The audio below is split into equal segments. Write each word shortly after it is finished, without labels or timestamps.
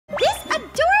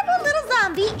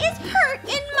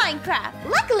Minecraft.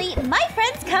 Luckily, my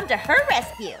friends come to her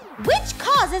rescue, which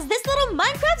causes this little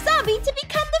Minecraft zombie to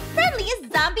become the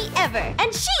friendliest zombie ever.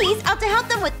 And she's out to help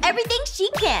them with everything she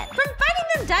can. From finding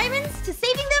them diamonds to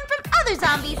saving them from other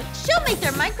zombies, she'll make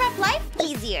their Minecraft life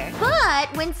easier.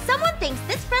 But when someone thinks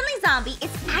this friendly zombie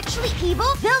is actually evil,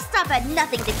 they'll stop at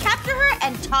nothing to capture her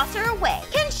and toss her away.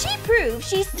 Can she prove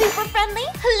she's super friendly?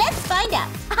 Let's find out.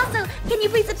 Also, can you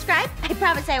please subscribe? I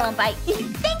promise I won't bite.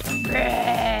 Thanks,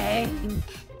 brain.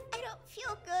 I don't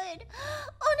feel good.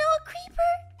 Oh no, a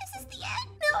creeper? Is this the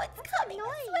end? No, it's coming this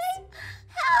way.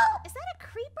 Help! Is that a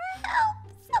creeper? Help!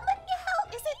 Somebody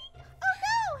help! Is it? Oh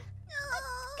no!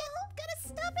 Gotta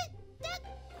stop it.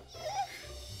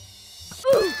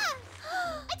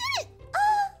 I did it!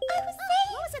 I was safe.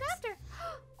 What was it after?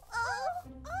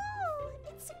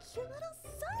 It's a cute little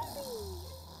zombie.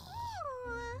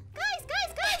 Guys!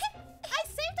 I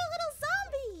saved a little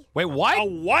zombie. Wait, what? A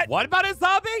what? What about a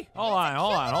zombie? Hold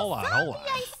on.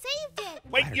 I saved it.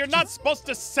 Wait, you're not supposed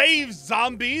to save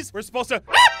zombies. We're supposed to.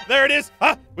 There it is.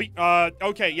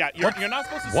 Okay, yeah. You're not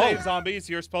supposed to save zombies.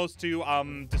 You're supposed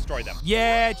to destroy them.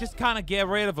 Yeah, just kind of get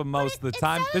rid of them most of the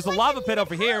time. There's a lava pit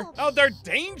over here. Oh, they're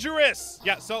dangerous.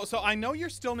 Yeah. So I know you're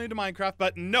still new to Minecraft,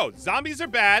 but no, zombies are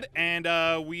bad, and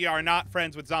we are not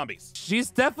friends with zombies.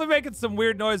 She's definitely making some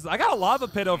weird noises. I got a lava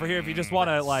pit over here if you just want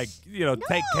to, like,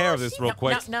 take care of this real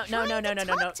quick. No.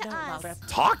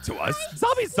 Talk to us?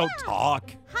 Zombies don't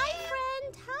talk. Hi,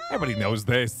 friend. Hi. Everybody knows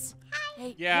this.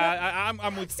 Hey, Yeah,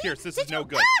 I'm with Pierce. This is no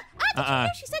good. Did you hear?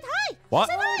 She said hi. What?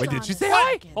 She said hi. Wait, did she say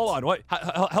hi? Hold on, what?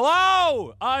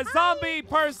 Hello? Zombie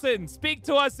person, speak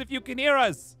to us if you can hear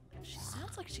us. She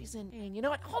sounds like she's in pain. You know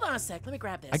what? Hold on a sec. Let me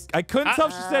grab this. I couldn't tell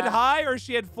if she said hi or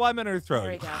she had phlegm in her throat.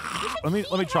 There we go.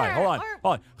 Let me try. Hold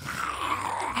on.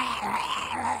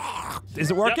 Is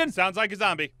it working? Yep, sounds like a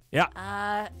zombie. Yeah.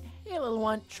 Hey, little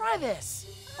one, try this.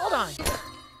 Hold on.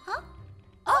 Huh?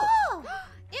 Oh,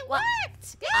 it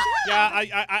worked. Good job.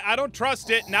 Yeah, I don't trust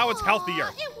it. Now it's healthier.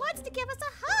 It wants to give us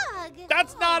a hug.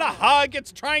 That's not a hug.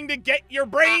 It's trying to get your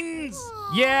brains.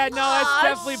 Yeah, no, that's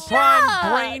definitely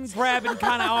prime brain grabbing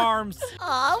kind of arms.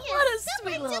 Oh, what a Super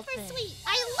sweet little duper thing. sweet.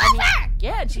 I love her.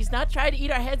 Yeah, and she's not tried to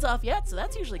eat our heads off yet, so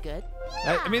that's usually good.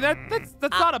 I mean, that's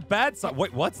not a bad sign.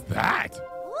 Wait, what's that?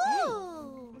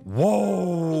 Ooh.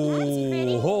 Whoa. That's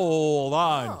pretty. Hold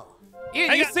on.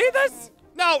 You see this?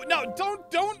 No,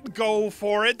 don't go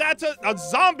for it. That's a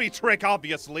zombie trick,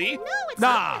 obviously. No, it's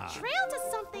Nah. a trail to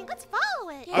something. Let's follow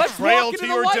it. Yeah. A Let's trail walk to into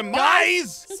the your light,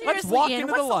 demise. Seriously, Let's walk Ian,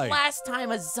 into the what's light. the last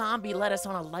time a zombie led us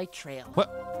on a light trail? What?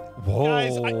 Whoa.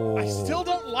 Guys, I still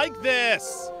don't like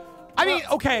this. I mean,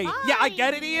 okay, yeah, I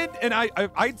get it, Ian, and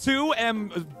I too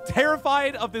am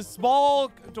terrified of this small,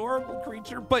 adorable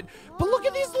creature, but look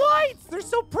at these lights. They're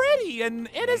so pretty and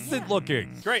innocent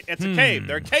looking. Great, it's a cave.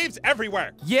 There are caves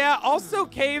everywhere. Yeah, also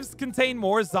caves contain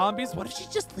more zombies. What if she's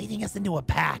just leading us into a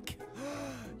pack?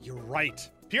 You're right.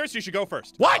 Pierce, you should go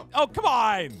first. What? Oh, come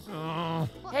on. Well,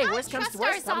 Hey, I worst comes to trust our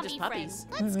worst, probably just zombie puppies.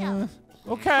 friend. Let's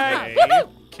go. Okay. Okay.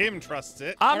 Kim trusts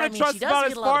it. I'm And I gonna mean, trust she does about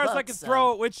eat as a lot of far as I bugs, can so-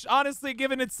 throw it, which honestly,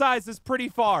 given its size, is pretty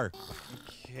far.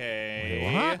 Okay.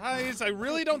 Wait, what? Guys, I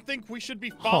really don't think we should be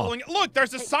following it. Look,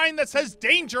 there's a sign that says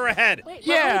danger ahead. Wait,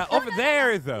 Yeah, wait, over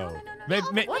there, though.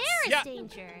 Over there is Yeah.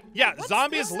 danger. Yeah,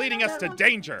 zombie is leading us to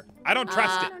danger. I don't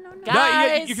trust it. No,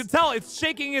 Guys, you can tell it's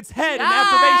shaking its head in Guys!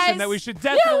 affirmation that we should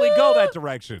definitely go that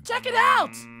direction. check it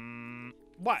out.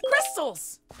 What?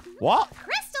 Crystals. What?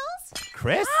 Crystals?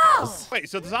 Crystals? Wait,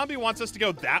 so the zombie wants us to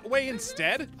go that way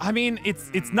instead? I mean, it's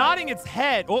nodding its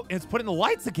head. Oh, it's putting the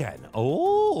lights again.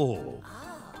 Oh.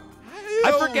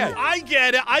 I forget. I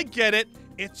get it.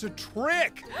 It's a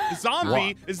trick. The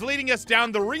zombie is leading us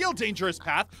down the real dangerous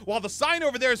path while the sign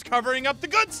over there is covering up the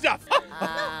good stuff.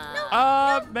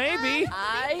 Maybe.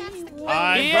 I'm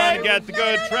going to get the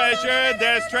good treasure.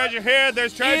 There's treasure here.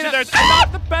 There's treasure. Ian, There's I'm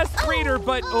not the best reader,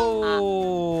 but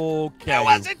okay. It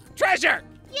wasn't treasure.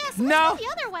 Yes, No. let's go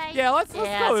the other way. Yeah, let's Yeah,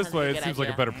 go that this sounds way. like a It good seems like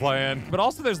a idea. better plan. But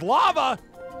also, there's lava.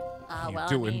 Well, I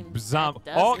Doing mean, zombie.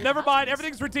 that Oh, does never it. mind.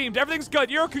 Everything's redeemed. Everything's good.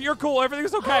 You're cool.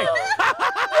 Everything's okay.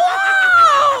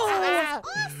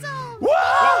 Awesome. Woo!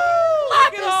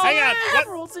 Look at all Hang on.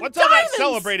 Emeralds and What's all that diamonds.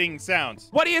 celebrating sounds?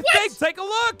 What do you think? Take a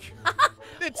look.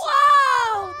 It's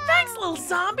Wow! Thanks, little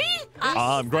zombie.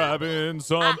 I'm grabbing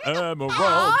some emeralds.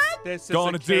 This is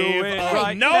Gonna a do cave it of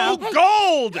right no now.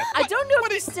 gold. I don't know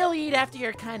if you still eat after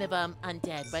you're kind of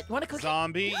undead, but want a cookie?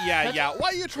 Zombie, yeah. Why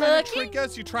are you trying to Cookie? trick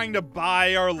us? You're trying to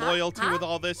buy our loyalty with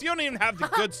all this. You don't even have the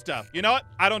good stuff. You know what?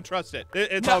 I don't trust it.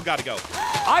 It's all got to go.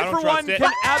 I, don't for trust one, it.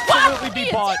 can absolutely be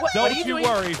Ian, bought. what are Don't you you doing?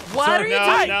 worry. What sir. are you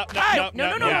No, doing? no, Hey, no,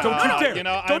 don't you dare. You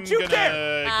know, Don't I'm you gonna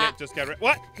dare. get, just get rid.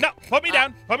 What? No. Put me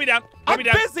down. Put me down. Put I'm me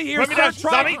down. busy here, Put me sir, down.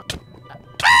 trying- Zombie.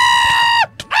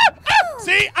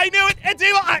 See, I knew it. It's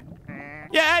evil.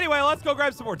 Yeah, anyway, let's go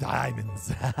grab some more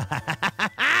diamonds.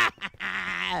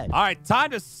 All right,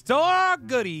 time to store our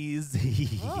goodies.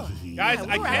 Guys,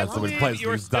 I can't Someone believe plays you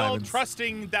are these still diamonds.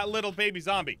 trusting that little baby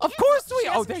zombie. Of course we. She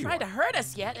Oh, hasn't there you tried to are. hurt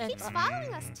us yet. And Keeps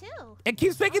following us too. It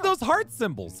keeps making those heart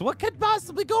symbols. What could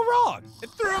possibly go wrong? It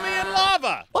threw me in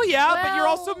lava. Oh yeah, but you're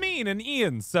Well, also mean and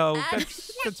Ian, so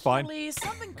that's fine. Actually,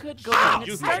 something could go Ow. wrong.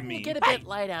 You It's hit starting me. to get a bit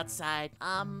light outside.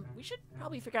 We should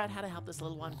probably figure out how to help this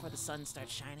little one before the sun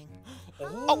starts shining.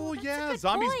 Oh, yeah,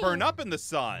 zombies point. burn up in the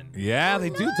sun. Yeah, they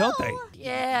do, don't they?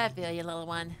 Yeah, I feel you, little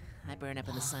one. I burn up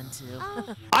in the sun too.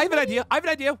 I have an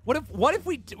idea. What if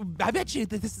we? I bet you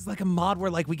that this is like a mod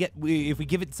where like if we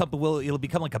give it something, it'll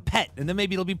become like a pet, and then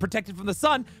maybe it'll be protected from the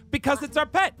sun because it's our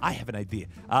pet. I have an idea.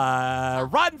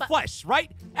 Rotten flesh,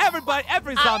 right?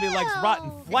 Every zombie likes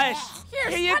rotten flesh.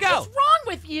 Here you what go. is wrong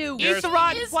with you? Eat the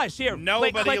rotten flesh. Here.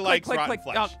 Nobody click, likes click, rotten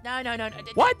click. flesh. No.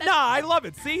 What? Nah, I love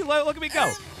it. See, look at me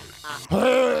go.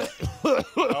 Okay.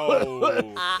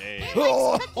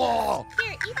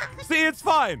 Here, eat the cookies. See, it's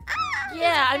fine.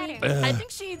 Yeah, I mean, I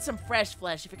think she needs some fresh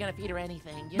flesh if you're gonna feed her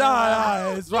anything. You know?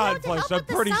 Nah, it's rotten to flesh. help I'm with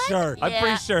the pretty sun? sure. I'm Yeah.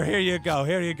 pretty sure. Here you go.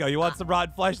 You want some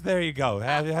rotten flesh? There you go.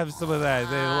 Have some of that. A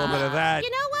little bit of that.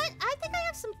 You know what? I think I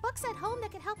have some books at home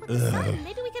that could help with the sun.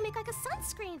 Maybe we can make like a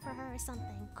sunscreen for her or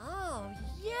something. Oh,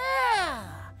 yeah.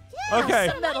 Okay.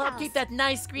 Something that'll help keep that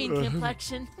nice green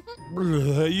complexion.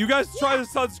 You guys try the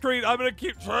sunscreen. I'm gonna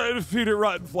keep trying to feed it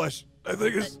rotten flesh. I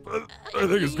think it's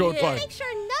going yeah. fine. Make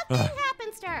sure nothing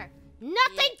happens to her.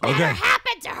 Nothing better Okay.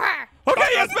 happen to her. Okay,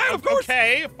 yes, ma'am, of course.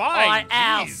 Okay, All fine. right,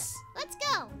 Al. Jeez. Let's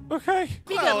go. Okay.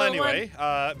 Be good, Well, little one.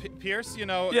 anyway, Pierce, you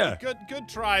know, Yeah. good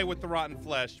try with the rotten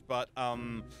flesh, but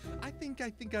I think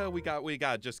we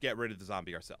got to just get rid of the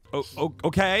zombie ourselves. Oh,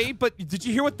 okay, but did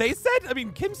you hear what they said? I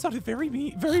mean, Kim sounded very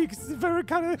mean, very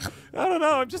kind of. I don't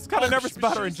know. I'm just kind of nervous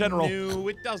about her in She's general. new.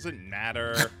 It doesn't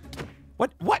matter.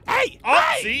 What? Hey! Oh,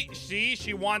 Hey! see,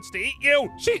 she wants to eat you.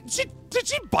 Did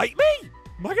she bite me?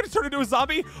 Am I gonna turn into a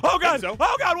zombie? Oh god! so.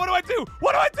 Oh god! What do I do?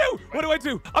 What do I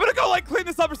do? I'm gonna go like clean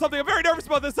this up or something. I'm very nervous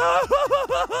about this.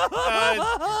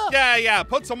 Yeah.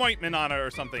 Put some ointment on her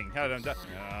or something.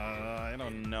 I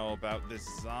don't know about this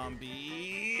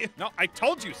zombie. No, I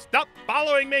told you, stop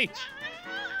following me.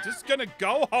 Just gonna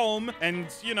go home and,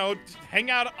 you know,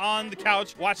 hang out on the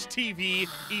couch, watch TV,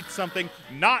 eat something,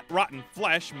 not rotten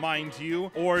flesh, mind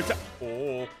you, or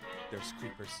oh, there's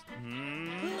creepers.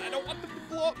 I don't want them to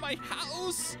blow up my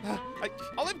house.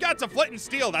 All I've got's a flint and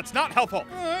steel. That's not helpful.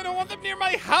 I don't want them near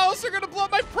my house. They're gonna blow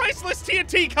up my priceless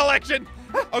TNT collection.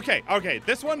 Okay.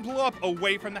 This one blew up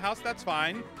away from the house. That's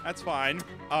fine.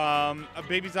 A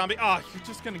baby zombie. Oh, you're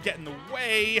just gonna get in the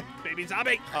way, baby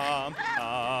zombie.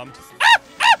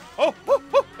 Oh,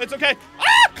 it's okay.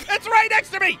 It's right next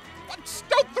to me.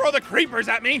 Don't throw the creepers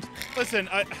at me. Listen,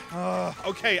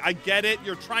 okay, I get it.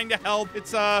 You're trying to help.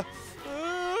 It's,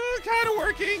 kind of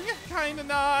working, kind of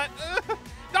not.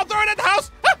 Don't throw it at the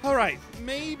house. All right,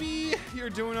 maybe you're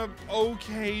doing an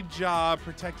okay job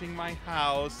protecting my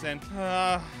house, and,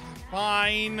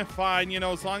 fine. You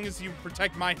know, as long as you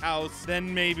protect my house,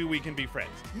 then maybe we can be friends.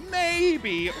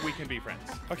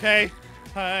 Okay?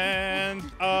 And,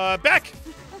 back.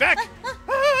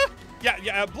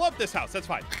 Yeah, blow up this house. That's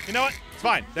fine. You know what? It's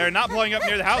fine. They're not blowing up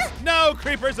near the house. No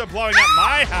creepers are blowing up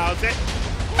my house.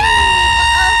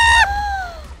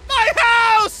 My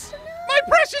house! My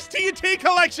precious TNT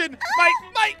collection!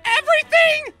 My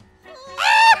everything!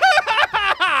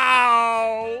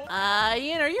 Ow!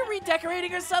 Ian, are you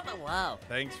redecorating or something? Wow.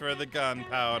 Thanks for the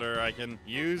gunpowder. I can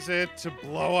use it to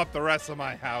blow up the rest of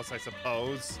my house, I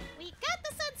suppose. We got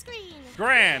the sunscreen.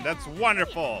 Grand, that's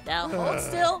wonderful. Now hold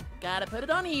still. Gotta put it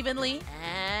on evenly.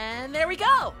 And there we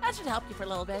go. That should help you for a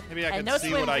little bit. Maybe I and can no see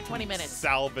swim what I for 20 can minutes.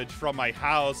 salvage from my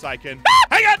house. I can.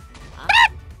 Hang on!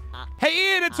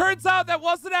 Hey Ian, it turns out that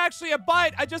wasn't actually a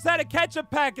bite. I just had a ketchup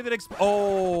packet that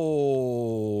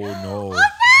oh no.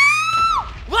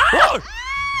 Whoa!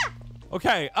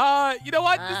 Okay, you know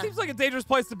what? This seems like a dangerous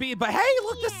place to be, but hey,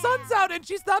 look, the sun's out and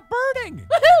she's not burning.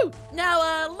 Woohoo!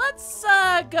 Now, let's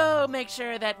go make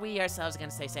sure that we ourselves are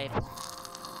gonna stay safe.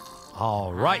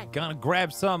 All right, gonna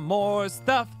grab some more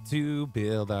stuff to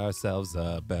build ourselves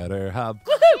a better hub.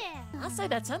 Woohoo! Yeah. I'll say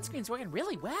that sunscreen's working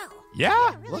really well.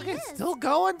 Yeah, it really look, it's is. still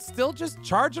going, still just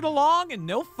charging along, and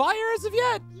no fire as of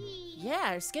yet.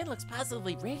 Yeah, her skin looks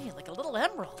positively radiant, like a little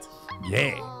emerald.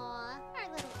 Yeah. Aw, our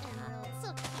little emerald.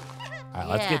 So cute. All right,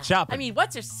 let's Yeah. get shopping. I mean,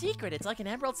 what's her secret? It's like an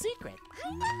emerald secret.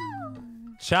 I know.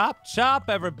 Chop, chop,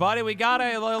 everybody. We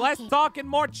gotta less Okay. talking,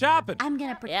 more chopping. I'm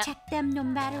gonna protect them no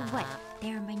matter what.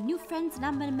 They're my new friends, and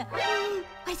I'm gonna.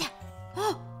 What is that?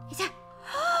 Oh, is that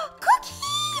cookies?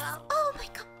 Oh my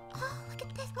god! Oh, look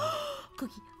at this.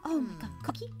 Cookie. Oh my god,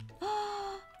 cookie.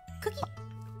 Cookie.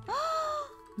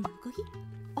 Cookie.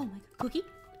 Oh my god, cookie.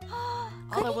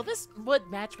 Although, will this wood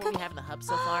match what we have in the hub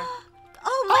so far?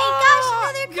 Oh my gosh,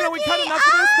 another cookie! You know, we cut enough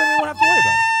of this, then we won't have to worry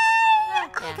about it. Oh,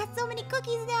 I got so many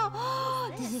cookies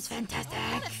now. This is fantastic.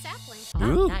 Oh,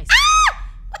 Ooh. nice.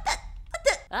 What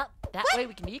the? Well, that way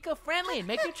we can be eco-friendly and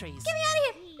make new trees. Get me out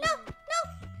of here!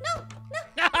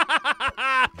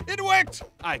 No! It worked!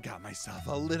 I got myself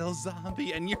a little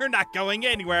zombie, and you're not going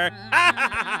anywhere.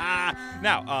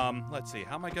 Now, let's see.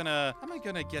 How am I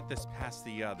gonna get this past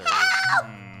the others?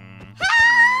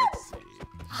 Let's see.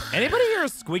 Anybody hear a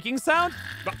squeaking sound?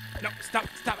 No, stop.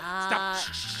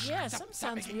 Yeah, some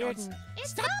sounds weird. And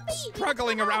Stop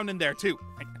struggling around in there too.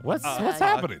 What's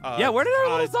happening? Yeah, where did our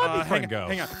little zombie friend go?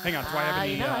 Hang on. Do I have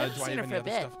any? I haven't Do I seen have her any for a other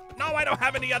bit. stuff? No, I don't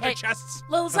have any other Hey. chests.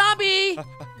 little zombie! Wait,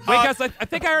 guys, I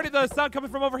think I heard the sound coming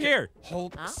from over here.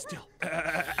 Hold Huh? still.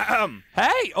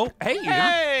 Hey, hey,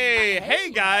 Ian.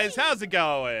 Hey guys, how's it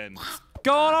going?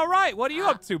 Going all right. What are you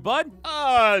up to, bud?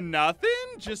 Nothing.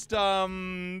 Just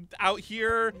out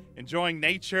here enjoying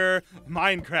nature,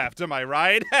 Minecraft. Am I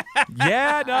right?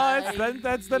 Yeah, no,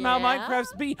 that's the how Yeah.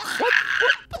 Minecraft's be. What?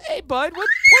 Hey, bud,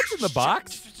 what's in the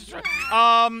box?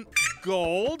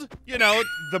 Gold. You know,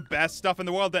 the best stuff in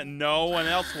the world that no one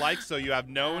else likes, so you have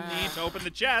no need to open the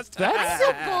chest. That's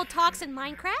So gold talks in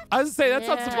Minecraft? I was gonna say that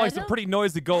sounds Yeah, like I some know. pretty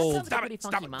noisy gold. Sounds Stop pretty it!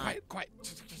 Stop funky, it! Mom. Quiet!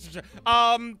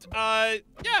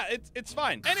 Yeah, it's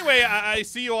fine. Anyway, I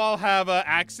see you all have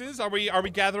axes. Are we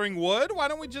gathering wood? Why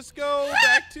don't we just go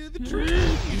back to the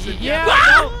trees? And Yeah,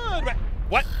 gather wood?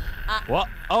 What? Well,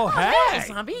 oh, Hey, hey.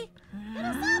 zombie!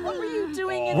 What were you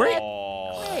doing in Where- that? Oh.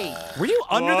 Wait. Were you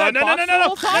under Oh, that no, box no, the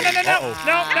whole time? no, Uh-oh.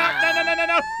 no.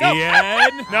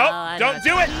 Ian? No, I know don't it's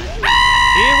do it.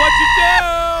 Ian, what'd you do?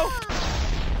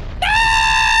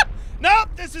 No,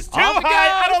 this is too Off it high.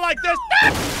 I goes. don't like this.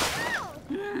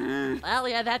 Well,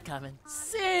 we had that coming.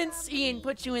 Since Ian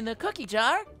put you in the cookie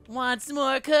jar, want some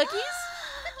more cookies?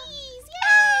 Cookies!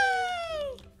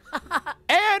 Yay!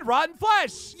 And rotten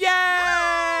flesh. Yay!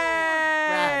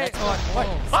 Right, that's what.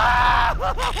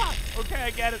 Okay,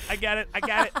 I get it.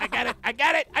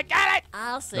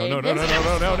 I'll say No. this.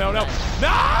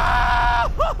 No!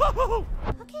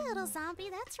 Okay, little zombie,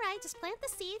 that's right. Just plant the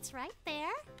seeds right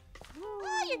there.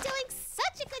 Oh, you're doing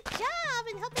such a good job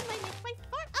in helping my farm.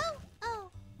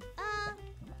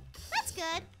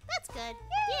 That's good.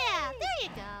 Yeah, there you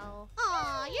go.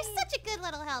 Aw, you're such a good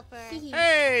little helper.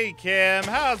 Hey, Kim,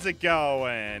 how's it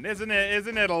going? Isn't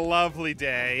it a lovely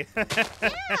day? Yeah, me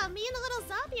and the little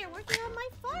zombie are working on my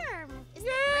farm. Isn't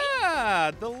that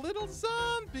Yeah, the little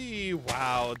zombie.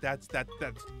 Wow, that's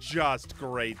just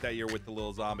great that you're with the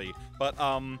little zombie. But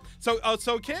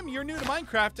so Kim, you're new to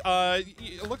Minecraft.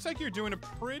 It looks like you're doing a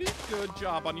pretty good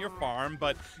job on your farm,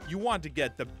 but you want to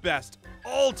get the best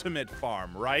ultimate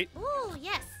farm, right? great? Ooh,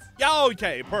 yes. Yeah,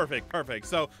 okay, perfect.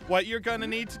 So what you're gonna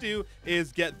need to do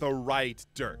is get the right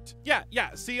dirt. Yeah,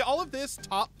 see all of this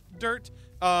top dirt,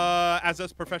 as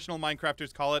us professional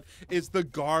Minecrafters call it, is the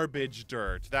garbage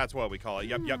dirt. That's what we call it.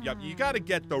 Yep. You gotta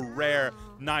get the rare,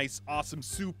 nice, awesome,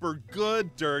 super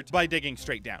good dirt by digging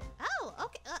straight down. Oh,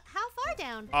 okay. How far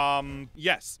down?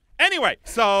 Yes. Anyway,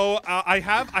 so I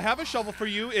have a shovel for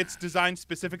you. It's designed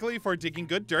specifically for digging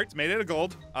good dirt. It's made out of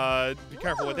gold. Be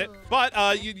careful with it. Ooh.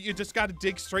 But you just got to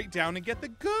dig straight down and get the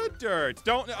good dirt.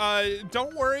 Don't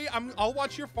worry. I'll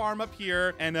watch your farm up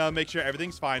here and make sure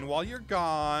everything's fine while you're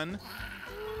gone.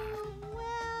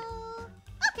 Well,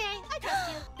 okay, I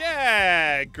trust you.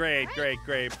 Yeah, great.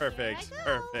 Perfect.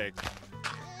 Here I go.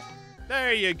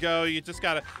 There you go. You just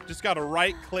gotta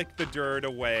right click the dirt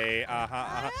away.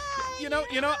 You know,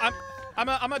 I'm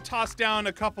gonna toss down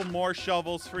a couple more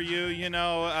shovels for you. You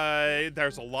know,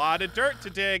 there's a lot of dirt to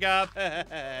dig up. Ooh,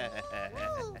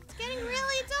 it's getting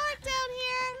really dark down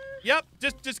here. Yep,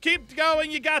 just keep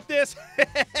going. You got this.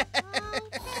 Okay.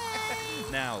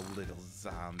 Now, little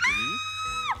zombie,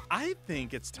 I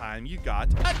think it's time you got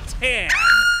a tan.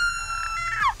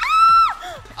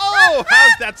 Oh,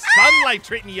 how's that sunlight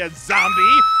treating you,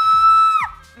 zombie?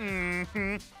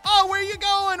 Oh, where you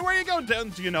going?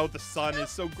 Don't you know the sun is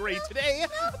so great today?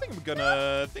 I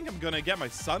think I'm gonna get my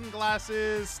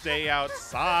sunglasses, stay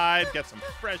outside, get some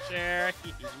fresh air.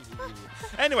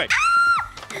 Anyway.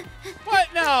 What?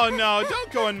 No,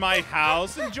 don't go in my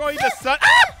house. Enjoy the sun.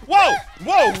 Ah!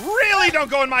 Whoa, really don't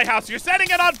go in my house. You're setting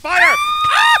it on fire.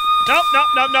 Ah! Nope.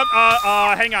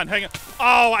 Hang on.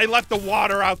 Oh, I left the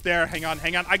water out there. Hang on.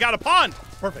 I got a pond.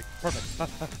 perfect.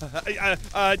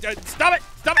 Stop it!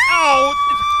 Oh!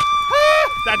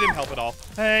 That didn't help at all.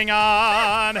 Hang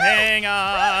on.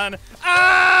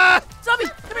 Ah! Zombie,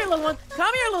 come here, little one.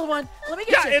 Come here, little one. Let me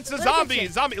get you. Yeah, it's a zombie.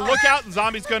 Zombie, look out! The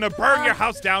zombie's gonna burn your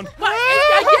house down. What?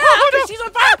 Yeah, she's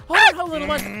on fire. Hold on, little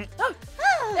one. Oh,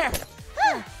 there.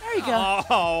 There you go.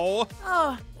 Oh.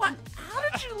 Oh, what? How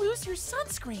did you lose your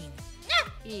sunscreen?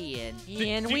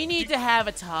 Ian, we need to have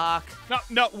a talk.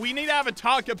 No, we need to have a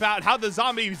talk about how the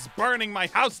zombie's burning my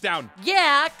house down.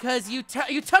 Yeah, because you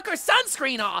took her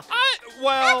sunscreen off.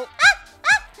 Well...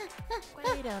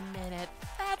 Wait a minute.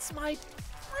 That's my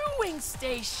brewing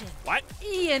station. What?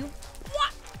 Ian,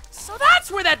 what? So that's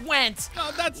where that went.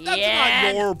 No, that's Yeah.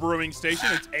 not your brewing station.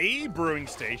 It's a brewing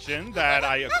station that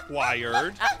I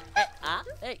acquired.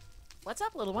 Hey, what's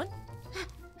up, little one?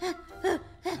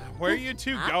 Where are you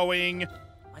two going?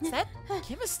 What's that?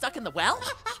 Kim is stuck in the well?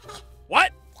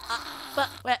 What? But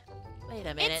wait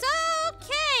a minute. It's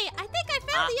okay. I think I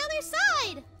found the other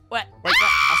side. What? Wait,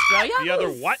 Australia? the other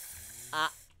what?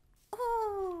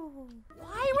 Oh.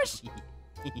 Why was she...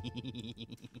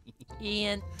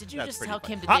 Ian, did you That's just pretty tell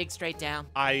funny. Kim to Huh? dig straight down?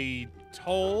 I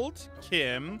told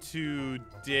Kim to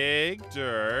dig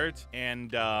dirt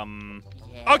and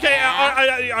Yeah. Okay.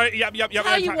 Yep.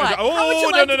 Tell you what, Oh, how would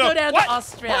you like no. to go down What? to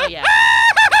Australia?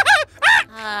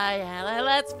 Yeah,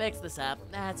 let's fix this up.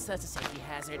 That's a safety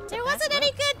hazard. There wasn't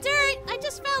any good dirt. I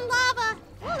just found lava.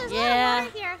 Oh, there's a lot Yeah. of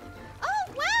water here. Oh,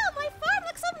 wow, my farm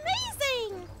looks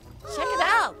amazing. Check it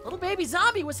out. Little baby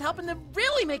zombie was helping to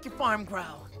really make your farm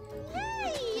grow.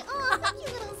 Yay. Oh, thank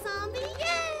you, little zombie.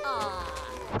 Yay. Oh,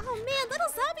 man, little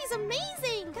zombie's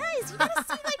amazing. Guys, you gotta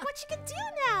see, like, what she can do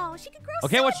now. She can grow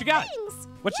Okay, so what many you got? things.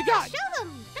 What you Yeah, got? Show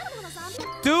them. Show them, little zombie.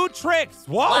 Do tricks.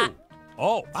 Whoa. What?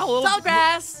 Oh, a little. Tall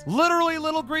grass. Literally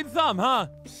little green thumb, huh?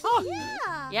 Huh.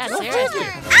 Yeah. Yeah, Go seriously.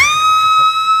 further.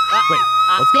 Wait,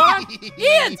 what's going on?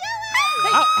 Ian!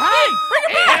 Hey,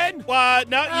 Ian! What?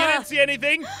 No, you didn't see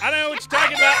anything. I don't know what you're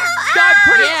talking about. I'm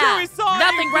pretty Yeah, sure we saw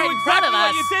nothing you right do in front exactly of what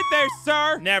us. you did there,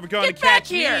 sir. Never going Get to back catch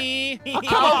here. me. Come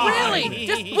Oh, on. really?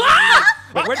 Just what?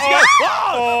 Wait, where'd you go?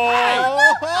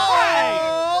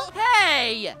 Oh.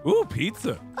 Hey! Ooh,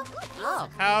 pizza. Oh,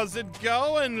 How's it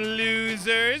going,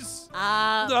 losers?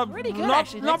 pretty good, not,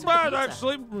 actually. Not Thanks for the bad, pizza.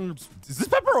 actually. Is this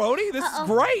pepperoni? This is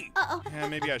great. Uh-oh. Yeah,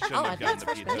 maybe I shouldn't Oh, have gotten that's the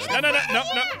fresh pizza. pizza.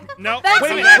 No. Thanks, Wait a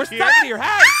Come minute, back we're here. stuck in here.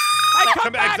 Hey,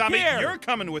 Come back, zombie. here. You're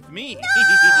coming with me.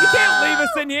 You can't leave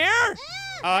us in here.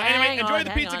 Anyway, Hang enjoy on, the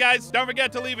hang pizza, on. guys. Don't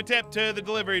forget to leave a tip to the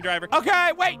delivery driver.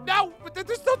 Okay, wait, no,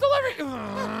 there's no delivery.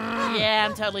 Yeah,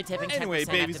 I'm totally tipping 10% Anyway,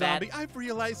 baby after that. zombie, I've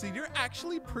realized that you're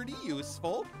actually pretty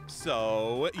useful.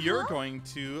 So you're going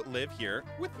to live here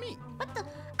with me. What the?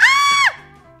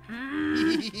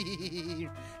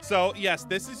 So, yes,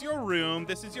 this is your room.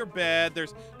 This is your bed.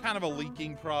 There's kind of a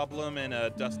leaking problem and a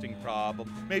dusting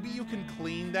problem. Maybe you can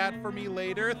clean that for me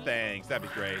later. Thanks. That'd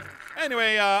be great.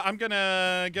 Anyway, I'm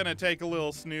gonna take a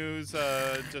little snooze.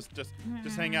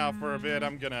 Just hang out for a bit.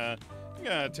 I'm gonna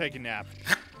take a nap.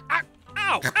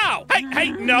 Ow!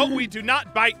 Hey! No, we do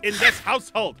not bite in this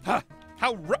household.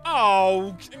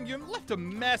 Oh, you left a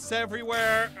mess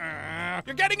everywhere.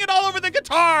 You're getting it all over the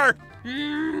guitar.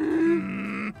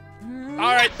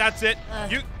 All right, that's it.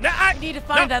 We need to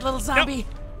find that little zombie.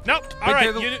 Nope. All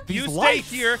right, they're you these stay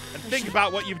lights. here and think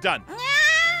about what you've done.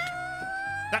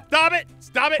 Stop it!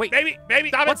 Stop it, Wait, baby!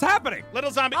 Stop What's it! hable?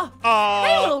 Little zombie.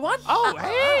 Hey, little one. Oh,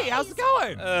 hey, how's it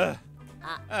going?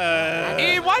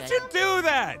 Ian, why'd you do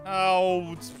that?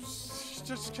 Oh,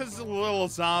 just because the little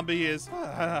zombie is.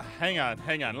 Hang on.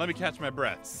 Let me catch my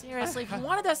breath. Seriously, if you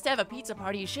wanted us to have a pizza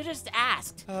party, you should have just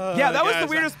asked. Yeah, that was the guys,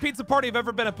 weirdest pizza party I've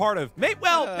ever been a part of. Maybe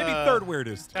third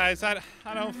weirdest. Guys, I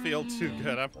don't feel too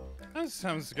good. I'm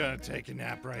just gonna take a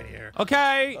nap right here.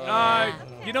 Okay,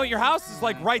 you know, your house is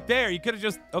like right there. You could have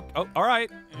just, oh, all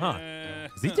right. Huh.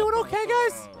 Is he doing okay,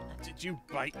 guys? Did you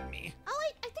bite me? Oh,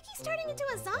 I think he's turning into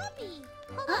a zombie.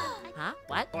 Hold on. Huh?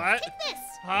 What? What? Take this.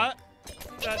 Huh?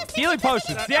 Healing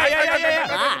potions. Yeah.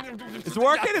 Is it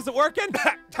working? Is it working?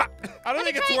 I don't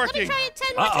think it's working. Let me try it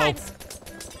 10 more times.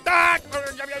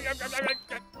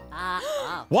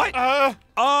 Oh. What? Hey,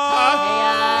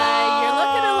 you're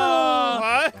looking a little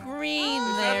What? green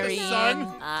that there, the Ian. sun?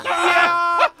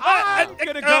 Yeah. I'm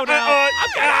gonna go now. I'm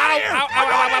getting out of here.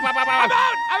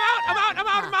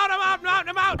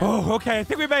 I'm out. Oh, okay. I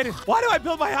think we made it. Why do I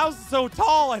build my house so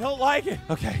tall? I don't like it.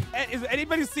 Okay. Is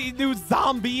anybody see new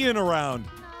zombie in around?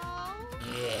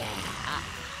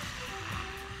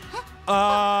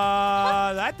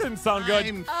 That didn't sound good.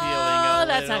 I'm feeling Oh, a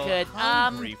that's not little good.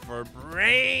 hungry for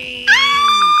brains.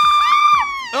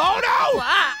 Oh no!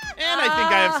 Ah, And I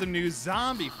think I have some new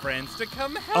zombie friends to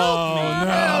come help Oh, me. no.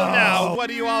 Well, now, what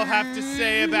do you all have to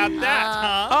say about that,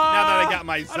 huh? Now that I got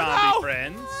my I don't zombie know.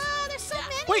 friends. Oh, there's so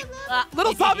many Wait, of them.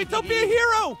 little zombie, don't be a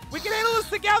hero. We can handle this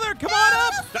together. Come on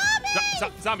up.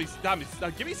 Zombies,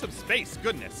 give me some space.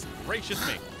 Goodness gracious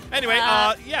me. Anyway,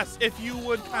 yes, if you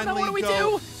would kindly what do we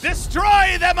go do?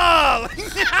 destroy them all.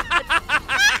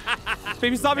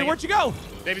 Baby zombie, where'd you go?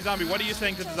 Baby zombie, what are you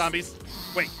saying to the zombies?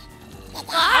 Wait, how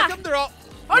Ah! come they're all?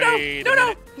 Oh, no, Wait a no, no,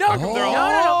 minute. no. How come they're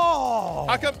all? Oh.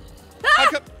 How come?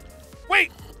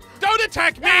 Wait! Don't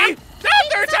attack me! No,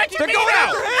 they're attacking They're me going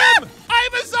now! after him!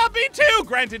 I'm a zombie too!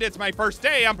 Granted, it's my first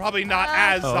day. I'm probably not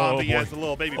as Oh, zombie boy. as the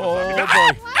little baby Oh,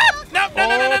 zombie. boy. No! boy.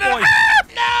 No!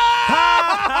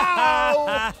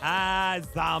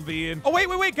 Zombie. Oh,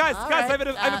 wait, guys. All Guys, right,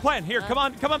 I have a plan. Here, come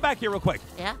on back here real quick.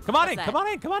 Yeah? Come on What's in, that?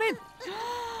 come on in.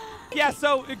 Yeah,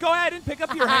 so go ahead and pick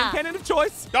up your hand cannon of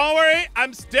choice. Don't worry,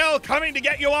 I'm still coming to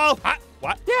get you all. Huh?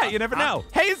 What? Yeah, you never know.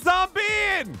 Hey, zombie!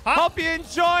 Huh? Hope you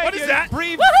enjoy What is your that?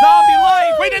 brief zombie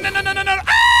life. Wait, no!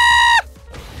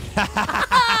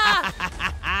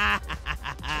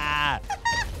 Ah!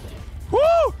 Woo!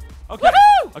 Okay.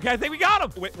 Woohoo! Okay, I think we got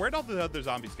him. Wait, where'd all the other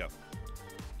zombies go?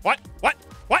 What?